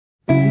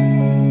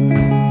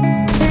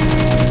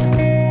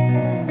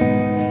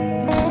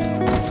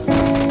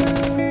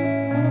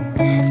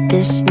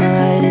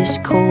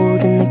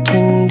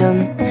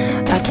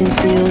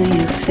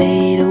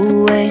fade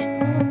away.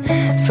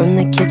 From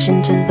the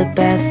kitchen to the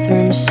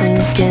bathroom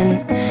sinking,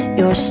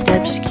 your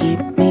steps keep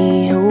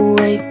me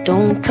awake.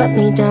 Don't cut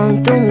me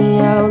down, throw me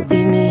out,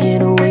 leave me here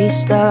to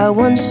waste. I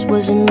once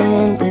was a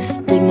man with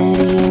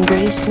dignity and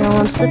grace. Now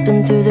I'm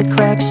slipping through the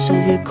cracks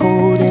of your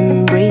cold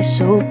embrace.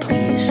 So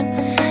please,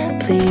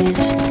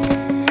 please,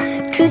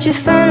 could you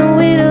find a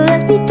way to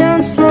let me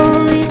down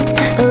slowly?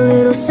 A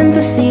little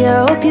sympathy,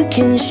 I hope you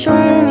can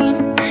show me.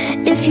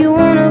 If you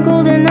wanna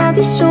go, then I'll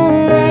be so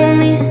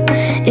lonely.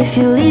 If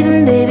you're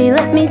leaving, baby,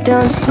 let me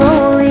down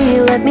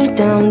slowly. Let me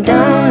down,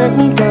 down, let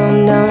me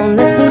down, down,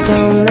 let me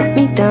down, let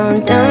me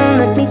down, down,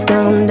 let me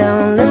down,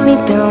 down, let me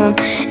down.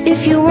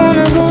 If you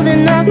wanna go,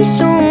 then I'll be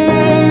so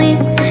lonely.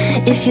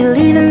 If you're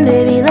leaving,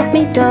 baby, let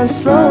me down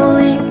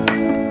slowly.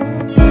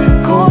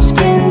 Cold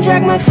skin,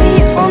 drag my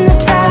feet on the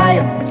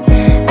tile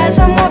as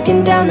I'm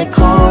walking down the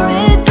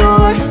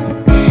corridor.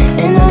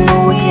 And I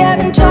know we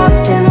haven't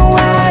talked in a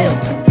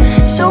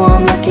while, so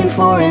I'm looking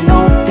for an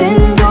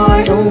open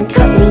door. Don't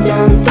cut me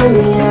down, throw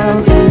me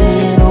out, leave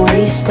me in a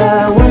waste.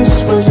 I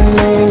once was a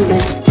man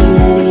with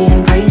dignity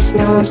and grace.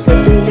 Now I'm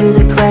slipping through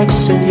the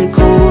cracks of your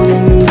cold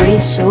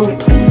embrace. So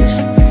please,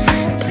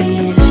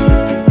 please,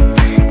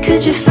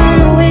 could you find